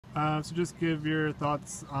So just give your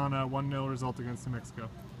thoughts on a 1-0 result against New Mexico.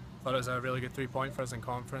 Thought it was a really good 3 point for us in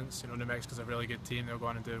conference. New Mexico's a really good team. They'll go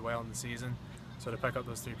on and do well in the season. So to pick up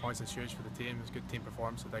those 3 points is huge for the team. It's a good team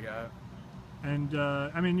performance, so they get out. And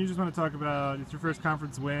you just want to talk about it's your first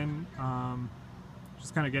conference win.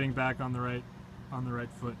 Just kind of getting back on the right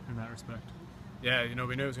foot in that respect. Yeah,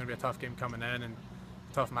 we knew it was going to be a tough game coming in and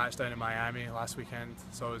a tough match down in Miami last weekend.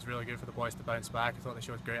 So it was really good for the boys to bounce back. I thought they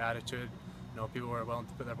showed great attitude. People were willing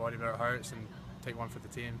to put their body where it hurts and take one for the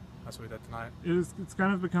team. That's what we did tonight. It's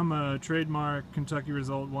kind of become a trademark Kentucky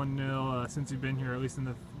result, 1-0, since you've been here, at least in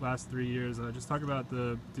the last 3 years. Just talk about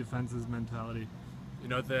the defense's mentality.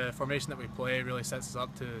 The formation that we play really sets us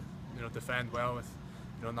up to defend well with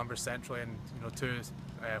numbers centrally and two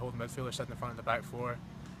holding midfielders sitting in front of the back four.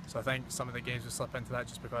 So I think some of the games we slip into that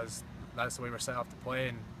just because that's the way we're set up to play,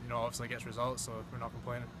 and obviously gets results, so we're not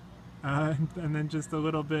complaining. And then just a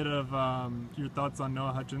little bit of your thoughts on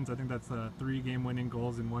Noah Hutchins. I think that's 3 game-winning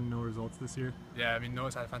goals and 1-0 results this year. Yeah,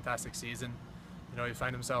 Noah's had a fantastic season. He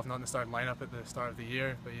found himself not in the starting lineup at the start of the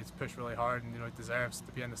year, but he's pushed really hard, and he deserves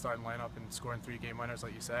to be in the starting lineup and scoring 3 game winners,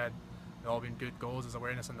 like you said. They've all been good goals. His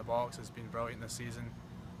awareness in the box has been brilliant this season.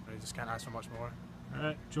 You just can't ask for much more. All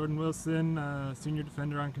right, Jordan Wilson, senior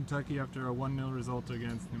defender on Kentucky after a 1-0 result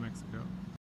against New Mexico.